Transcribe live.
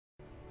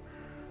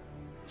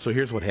So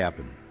here's what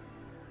happened.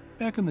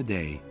 Back in the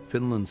day,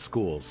 Finland's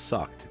schools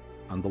sucked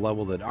on the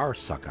level that ours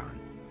suck on.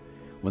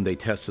 When they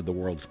tested the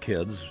world's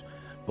kids,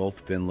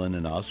 both Finland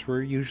and us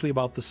were usually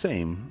about the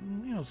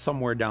same,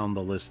 somewhere down the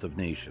list of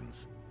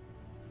nations.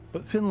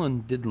 But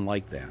Finland didn't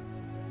like that.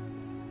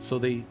 So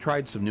they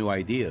tried some new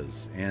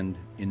ideas, and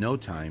in no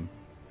time,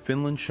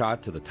 Finland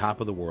shot to the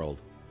top of the world.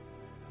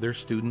 Their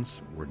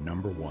students were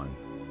 #1.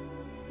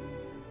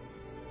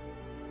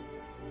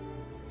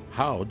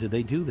 How did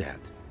they do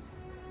that?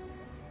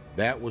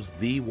 That was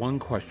the one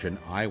question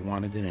I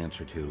wanted an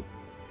answer to,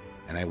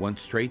 and I went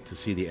straight to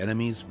see the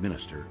enemy's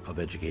Minister of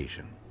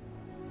Education.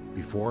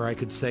 Before I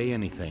could say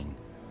anything,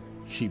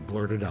 she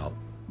blurted out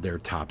their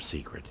top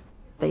secret.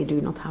 They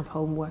do not have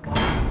homework.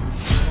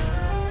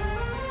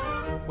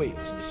 Wait,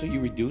 so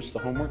you reduce the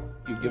homework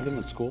you give them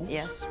at school?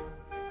 Yes.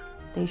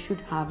 They should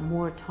have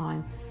more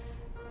time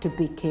to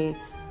be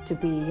kids, to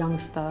be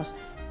youngsters,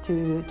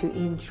 to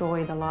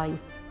enjoy the life.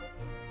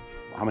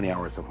 How many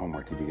hours of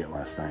homework did you get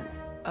last night?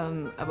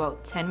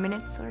 About 10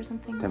 minutes or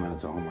something. 10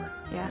 minutes of homework?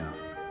 Yeah.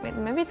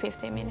 Maybe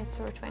 15 minutes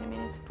or 20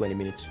 minutes. 20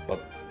 minutes,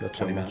 but not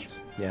 20 minutes.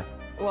 Yeah.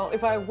 Well,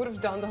 if I would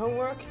have done the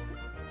homework,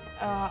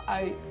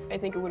 I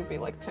think it would be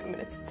like 10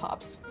 minutes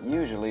tops.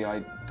 Usually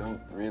I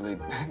don't really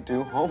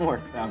do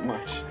homework that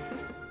much.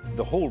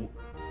 The whole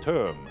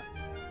term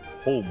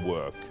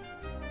homework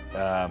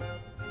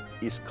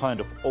is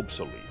kind of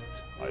obsolete,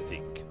 I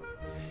think.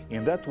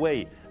 In that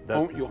way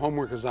that... Your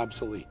homework is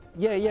obsolete?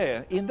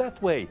 Yeah. In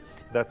that way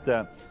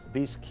that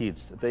these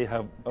kids, they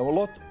have a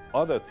lot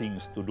other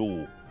things to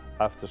do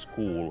after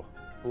school.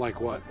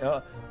 Like what?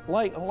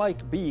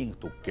 Like being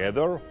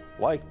together,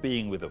 like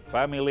being with a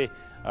family,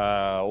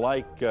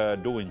 like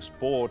doing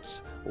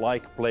sports,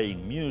 like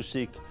playing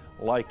music,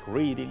 like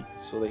reading.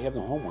 So they have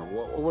no homework.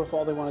 What if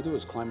all they want to do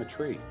is climb a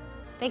tree?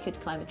 They could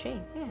climb a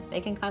tree, yeah.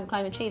 They can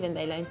climb a tree, then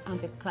they learn how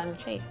to climb a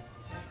tree.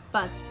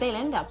 But they'll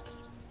end up,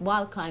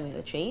 while climbing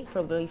the tree,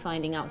 probably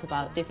finding out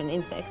about different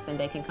insects, and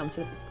they can come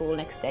to school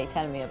next day,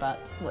 tell me about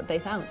what they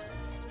found.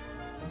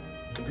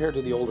 Compared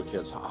to the older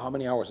kids, how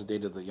many hours a day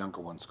do the younger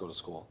ones go to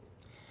school?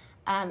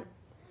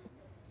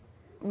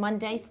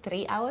 Mondays,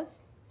 3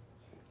 hours.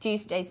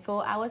 Tuesdays,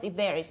 4 hours. It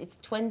varies. It's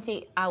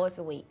 20 hours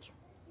a week.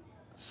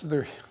 So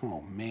they're,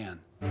 oh man.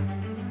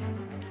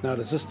 Now,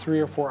 does this 3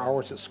 or 4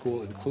 hours at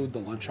school include the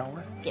lunch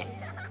hour? Yes.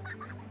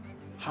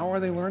 How are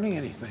they learning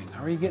anything?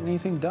 How are you getting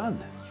anything done?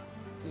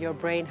 Your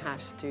brain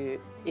has to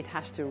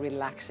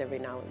relax every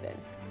now and then.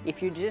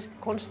 If you just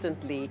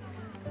constantly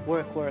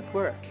work,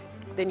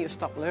 then you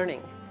stop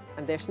learning.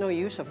 And there's no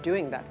use of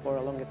doing that for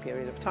a longer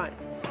period of time.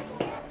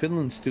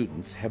 Finland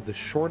students have the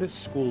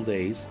shortest school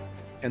days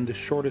and the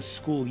shortest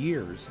school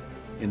years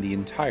in the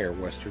entire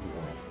Western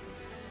world.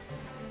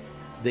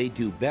 They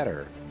do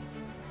better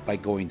by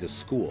going to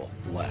school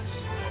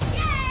less.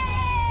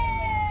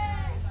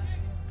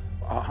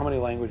 How many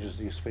languages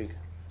do you speak?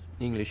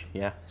 English,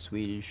 yeah.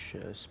 Swedish,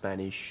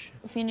 Spanish.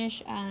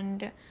 Finnish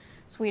and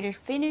Swedish.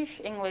 Finnish,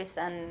 English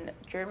and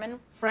German.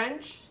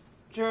 French,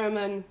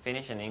 German.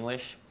 Finnish and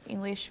English.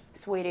 English,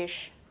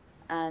 Swedish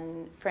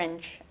and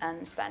French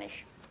and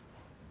Spanish.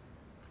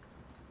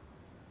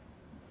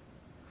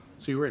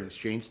 So you were an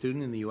exchange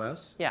student in the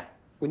U.S.? Yeah.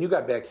 When you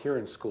got back here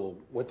in school,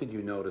 what did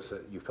you notice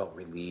that you felt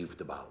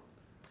relieved about?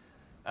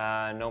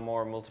 No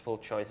more multiple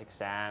choice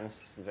exams.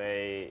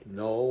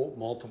 No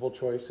multiple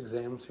choice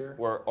exams here?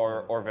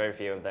 Or very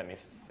few of them,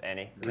 if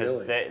any.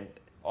 Really?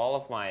 All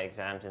of my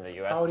exams in the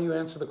U.S. How do you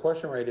answer the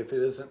question right if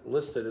it isn't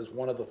listed as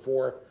one of the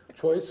 4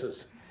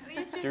 choices?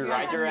 You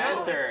write your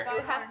answer.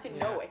 You have to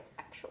know it,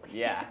 actually.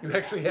 Yeah. You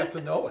actually have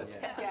to know it.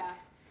 Yeah.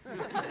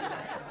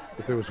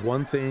 If there was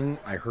one thing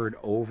I heard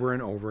over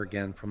and over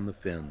again from the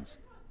Finns,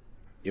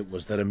 it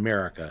was that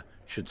America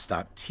should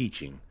stop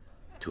teaching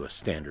to a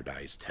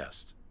standardized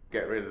test.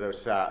 Get rid of those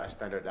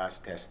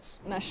standardized tests.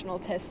 National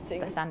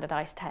testing. The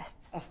standardized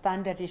tests.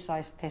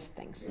 Standardized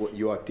testings. What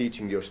you are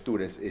teaching your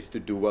students is to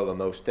do well on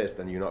those tests,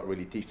 and you're not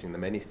really teaching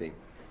them anything.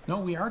 No,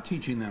 we are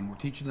teaching them. We're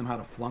teaching them how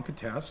to flunk a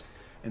test,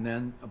 and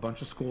then a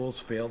bunch of schools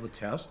fail the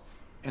test,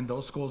 and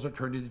those schools are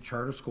turned into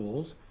charter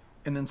schools,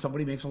 and then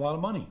somebody makes a lot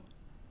of money.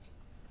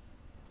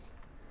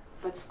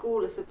 But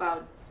school is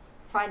about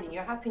finding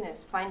your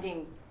happiness,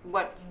 finding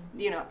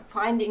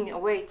finding a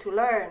way to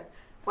learn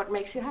what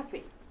makes you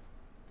happy.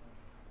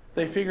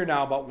 They figure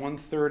now about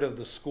 1/3 of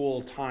the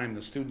school time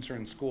the students are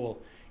in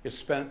school is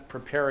spent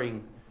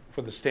preparing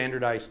for the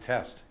standardized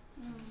test.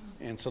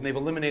 And so they've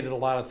eliminated a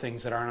lot of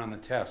things that aren't on the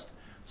test.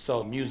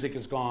 So music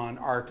is gone,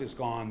 art is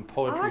gone,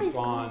 poetry is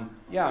gone.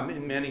 Yeah,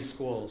 in many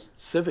schools.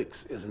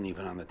 Civics isn't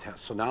even on the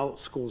test. So now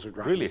schools are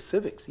dropping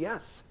civics.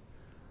 Yes.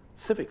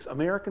 Civics,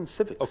 American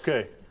civics.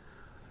 Okay.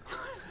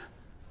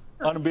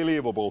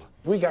 Unbelievable.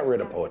 We got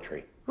rid of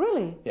poetry.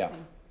 Really? Yeah.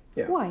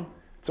 Why?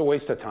 It's a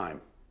waste of time.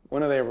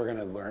 When are they ever going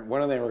to learn?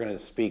 When are they ever going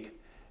to speak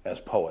as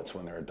poets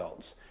when they're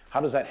adults? How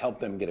does that help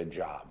them get a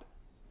job?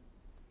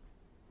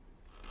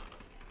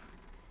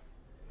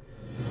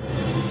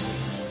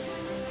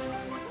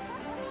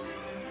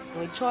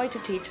 We try to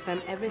teach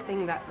them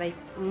everything that they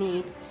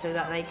need so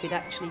that they could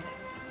actually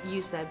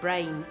use their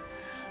brain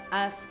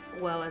as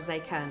well as they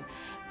can,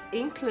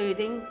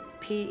 including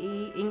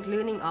PE,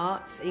 including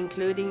arts,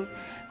 including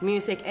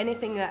music,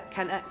 anything that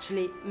can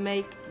actually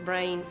make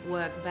brain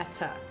work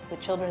better. The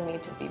children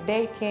need to be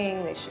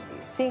baking, they should be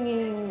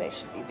singing, they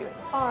should be doing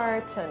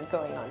art and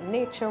going on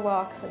nature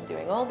walks and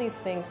doing all these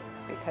things,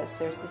 because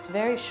there's this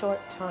very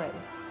short time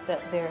that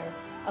they're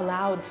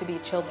allowed to be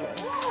children.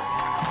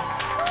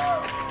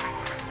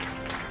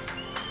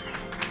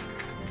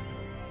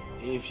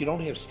 If you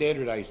don't have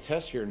standardized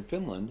tests here in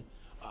Finland,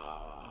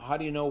 how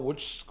do you know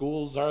which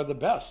schools are the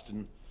best?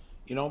 And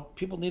you know,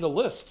 people need a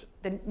list.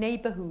 The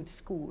neighborhood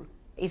school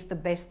is the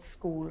best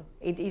school.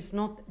 It is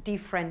not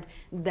different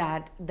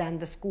than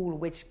the school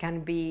which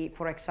can be,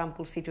 for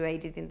example,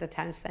 situated in the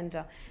town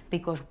center,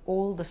 because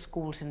all the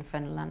schools in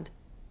Finland,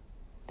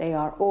 they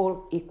are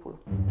all equal.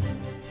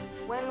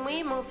 When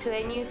we move to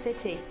a new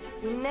city,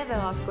 we never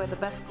ask where the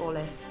best school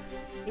is.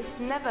 It's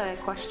never a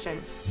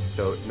question.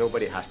 So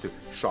nobody has to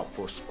shop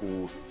for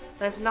schools.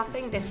 There's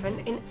nothing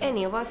different in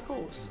any of our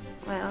schools.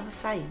 They are the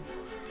same.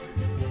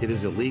 It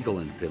is illegal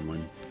in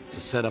Finland to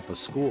set up a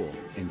school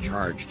and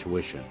charge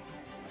tuition.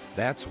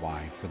 That's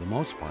why, for the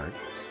most part,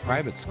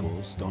 private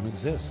schools don't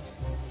exist.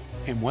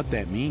 And what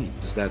that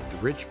means is that the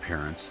rich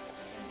parents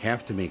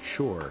have to make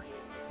sure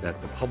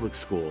that the public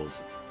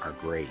schools are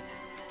great.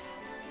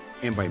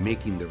 And by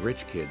making the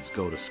rich kids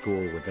go to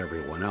school with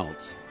everyone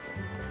else,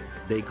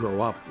 they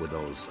grow up with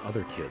those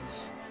other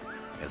kids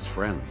as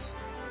friends.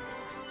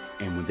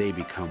 And when they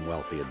become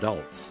wealthy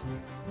adults,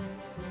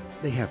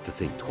 they have to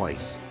think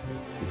twice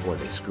before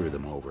they screw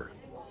them over.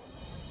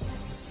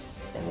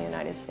 In the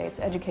United States,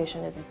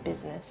 education is a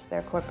business. There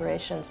are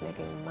corporations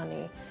making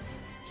money.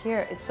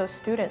 Here, it's so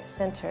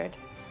student-centered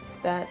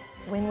that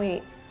when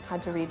we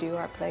had to redo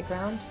our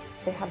playground,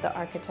 they had the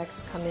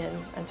architects come in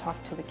and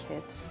talk to the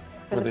kids.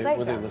 Were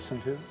they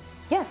listened to?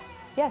 Yes,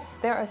 yes.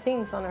 There are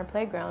things on our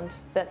playground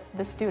that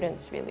the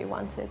students really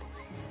wanted.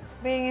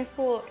 Being in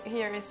school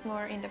here is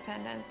more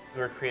independent.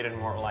 We're treated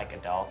more like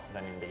adults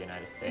than in the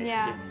United States.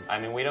 Yeah. I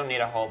mean, we don't need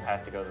a hall pass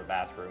to go to the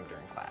bathroom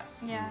during class.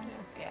 Yeah.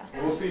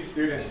 We'll see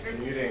students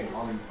commuting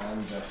on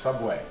the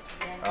subway,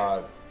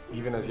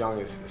 even as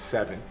young as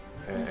 7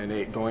 and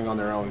 8, going on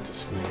their own to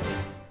school.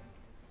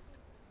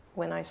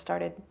 When I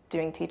started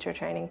doing teacher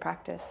training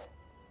practice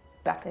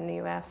back in the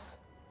US,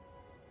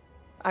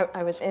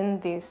 I was in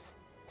these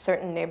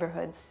certain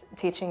neighborhoods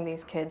teaching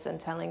these kids and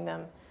telling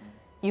them,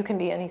 you can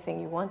be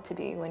anything you want to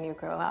be when you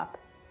grow up.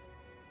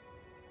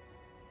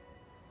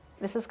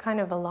 This is kind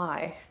of a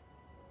lie.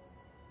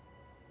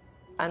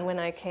 And when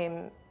I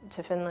came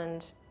to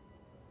Finland,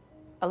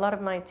 a lot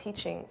of my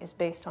teaching is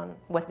based on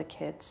what the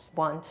kids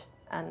want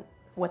and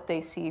what they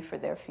see for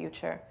their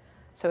future.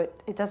 So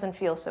it doesn't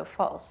feel so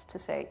false to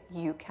say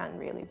you can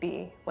really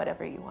be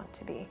whatever you want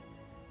to be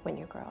when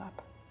you grow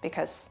up,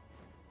 because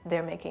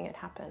they're making it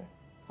happen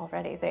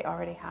already. They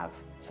already have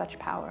such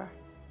power.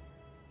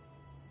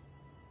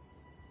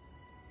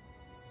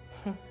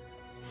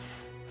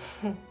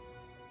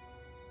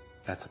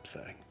 That's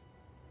upsetting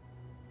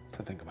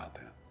to think about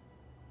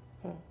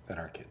that, that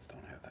our kids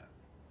don't have that.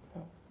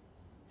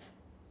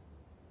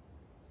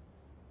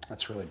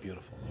 That's really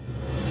beautiful.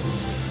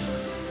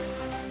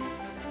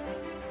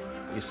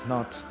 It's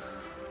not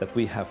that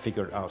we have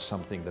figured out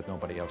something that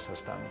nobody else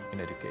has done in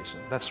education.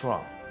 That's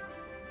wrong.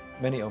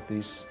 Many of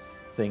these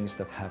things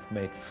that have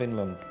made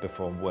Finland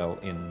perform well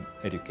in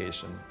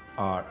education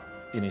are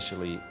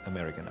initially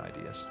American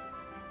ideas.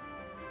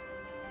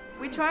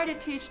 We try to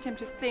teach them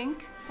to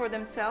think for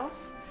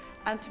themselves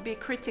and to be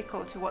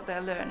critical to what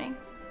they're learning.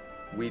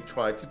 We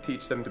try to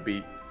teach them to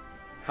be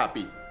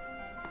happy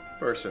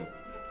person,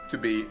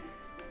 to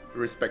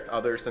respect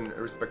others and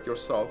respect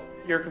yourself.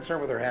 You're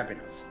concerned with their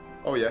happiness?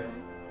 Oh yeah.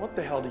 What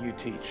the hell do you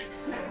teach?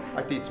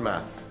 I teach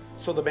math.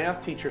 So the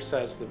math teacher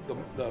says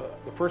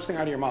the first thing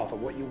out of your mouth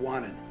of what you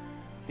wanted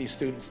these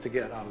students to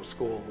get out of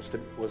school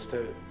was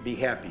to be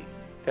happy,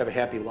 to have a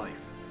happy life.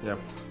 Yeah.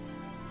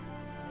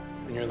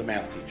 And you're the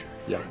math teacher.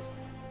 Yeah.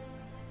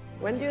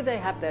 When do they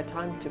have their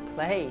time to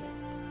play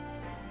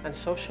and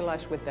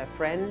socialize with their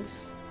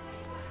friends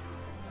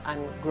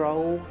and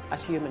grow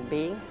as human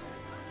beings?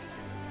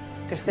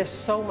 Because there's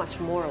so much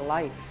more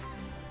life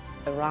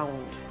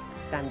around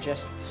than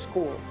just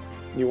school.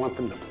 You want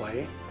them to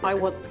play? I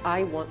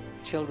want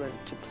children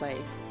to play.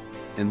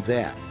 And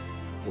that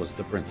was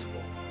the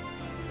principle.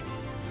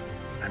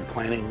 I'm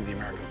planting the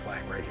American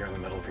flag right here in the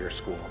middle of your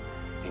school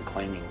and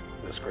claiming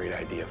this great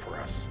idea for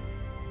us.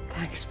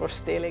 Thanks for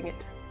stealing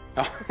it.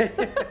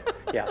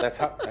 Yeah, that's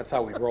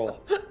how we roll.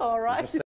 All right.